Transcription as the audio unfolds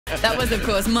That was, of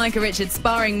course, Micah Richards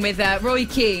sparring with Roy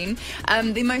Keane.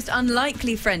 The most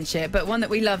unlikely friendship, but one that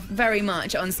we love very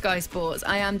much on Sky Sports,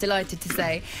 I am delighted to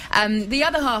say. The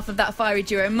other half of that fiery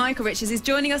duo, Micah Richards, is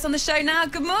joining us on the show now.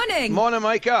 Good morning. Morning,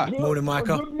 Micah. Morning,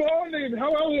 Micah. Good morning.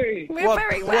 How are we? We're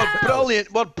very well. We're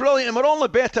brilliant. We're brilliant, and we're only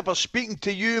better for speaking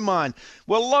to you, man.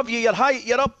 We love you. You're high.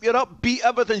 You're upbeat.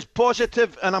 Everything's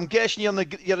positive, and I'm guessing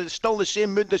you're still the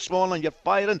same mood this morning. You're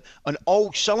firing on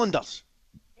all cylinders.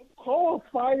 Of course,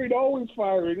 firing, always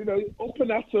firing. You know, up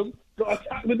and at them. Got to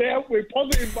attack the day out with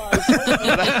positive vibes.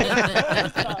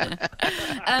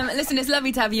 Listen, it's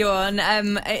lovely to have you on.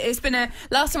 It's been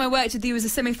last time I worked with you was the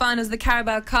semi-finals of the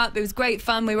Carabao Cup. It was great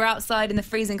fun. We were outside in the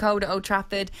freezing cold at Old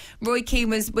Trafford. Roy Keane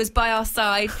was by our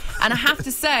side, and I have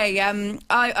to say,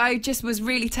 I just was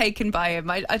really taken by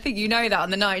him. I think you know that on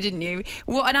the night, didn't you?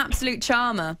 What an absolute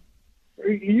charmer.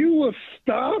 You were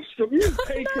starstruck. You were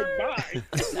taken back.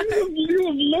 You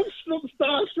were love-struck,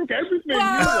 starstruck, everything.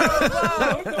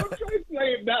 Whoa. Don't try to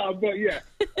play it down, but yeah,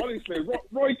 honestly,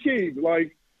 Roy Keane,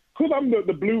 like, because I'm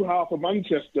the blue half of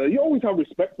Manchester, you always have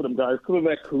respect for them guys because of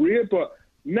their career, but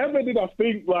never did I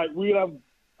think, like, we'd have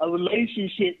a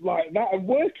relationship like that. And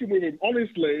working with him,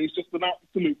 honestly, it's just an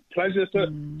absolute pleasure to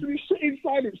be sitting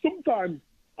inside him. Sometimes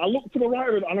I look to the right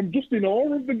of him and I'm just in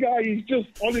awe of the guy. He's just,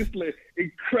 honestly,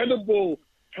 incredible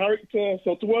character.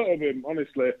 So to work with him,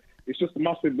 honestly, it's just a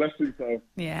massive blessing. So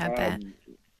yeah, I bet.